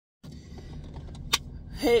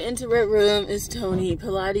Hey, Internet Room, it's Tony.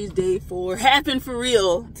 Pilates day 4 happened for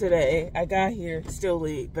real today. I got here still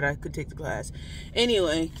late, but I could take the class.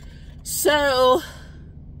 Anyway, so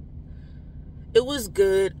it was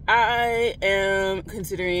good. I am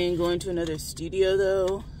considering going to another studio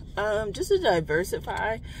though, just to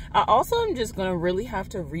diversify. I also am just gonna really have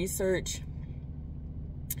to research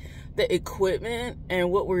the equipment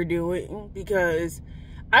and what we're doing, because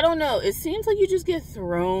I don't know, it seems like you just get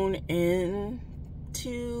thrown in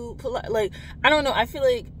to like, I don't know, I feel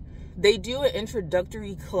like they do an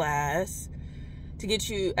introductory class to get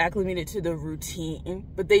you acclimated to the routine,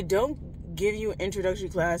 but they don't give you an introductory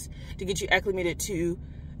class to get you acclimated to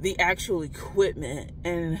the actual equipment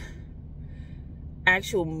and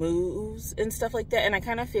actual moves and stuff like that. And I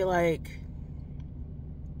kind of feel like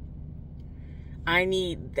I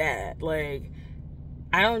need that. Like,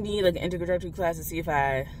 I don't need like an introductory class to see if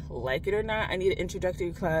I like it or not. I need an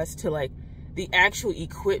introductory class to like the actual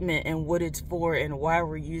equipment and what it's for and why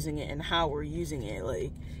we're using it and how we're using it.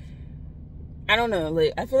 Like, I don't know,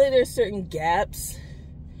 like, I feel like there's certain gaps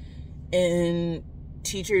in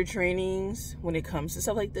teacher trainings when it comes to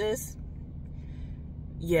stuff like this.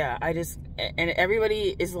 Yeah, and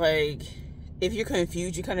everybody is like, if you're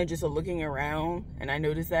confused, you kind of just are looking around. And I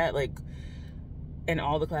noticed that, like, in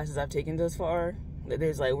all the classes I've taken thus far, that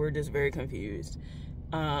there's like, we're just very confused.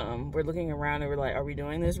 We're looking around and we're like, are we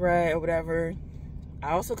doing this right or whatever?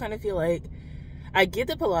 I also kind of feel like I get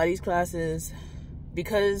the Pilates classes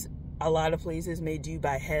because a lot of places may do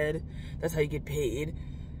by head. That's how you get paid.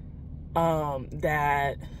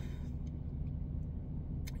 That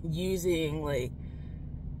using, like,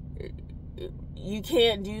 you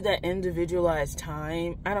can't do that individualized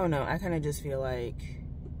time. I don't know. I kind of just feel like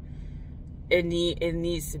it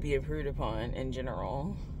needs to be improved upon in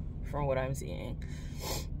general from what I'm seeing.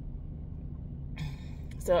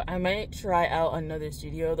 So I might try out another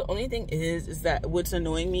studio. The only thing is that what's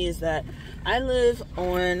annoying me is that I live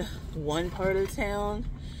on one part of town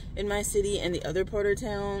in my city, and the other part of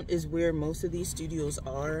town is where most of these studios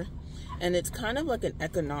are. And it's kind of like an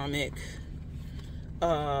economic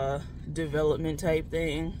development type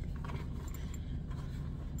thing.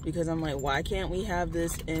 Because I'm like, why can't we have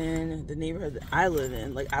this in the neighborhood that I live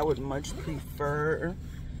in? Like, I would much prefer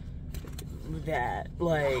that.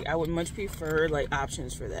 Like, I would much prefer like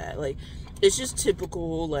options for that. Like, it's just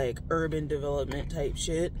typical like urban development type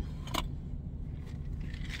shit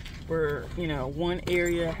where, you know, one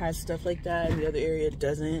area has stuff like that and the other area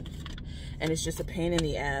doesn't, and it's just a pain in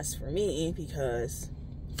the ass for me, because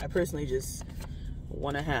I personally just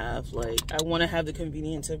want to have, like, I want to have the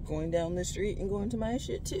convenience of going down the street and going to my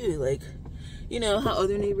shit too. Like, you know how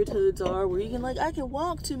other neighborhoods are where you can, like, I can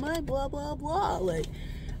walk to my blah blah blah. Like,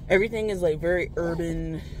 everything is like very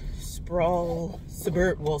urban sprawl,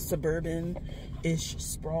 suburban-ish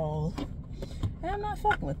sprawl, and I'm not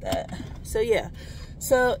fucking with that. So yeah,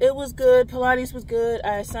 so it was good. Pilates was good.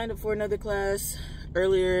 I signed up for another class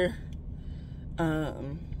earlier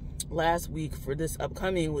last week for this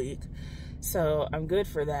upcoming week, so I'm good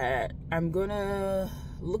for that. I'm gonna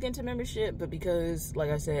look into membership, but because, like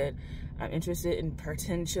I said, I'm interested in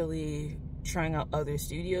potentially trying out other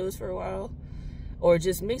studios for a while, or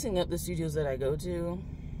just mixing up the studios that I go to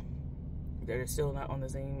that are still not on the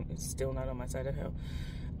same, it's still not on my side of hell.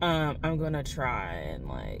 I'm gonna try and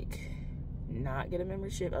like not get a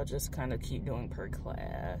membership. I'll just kind of keep doing per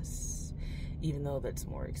class, even though that's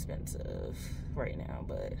more expensive right now,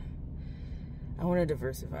 but I want to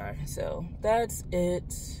diversify. So that's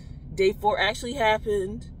it. Day 4 actually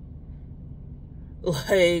happened.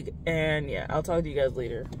 Like, and yeah, I'll talk to you guys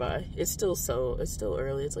later. Bye. It's still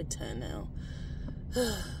early. It's like 10 now.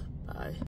 Bye.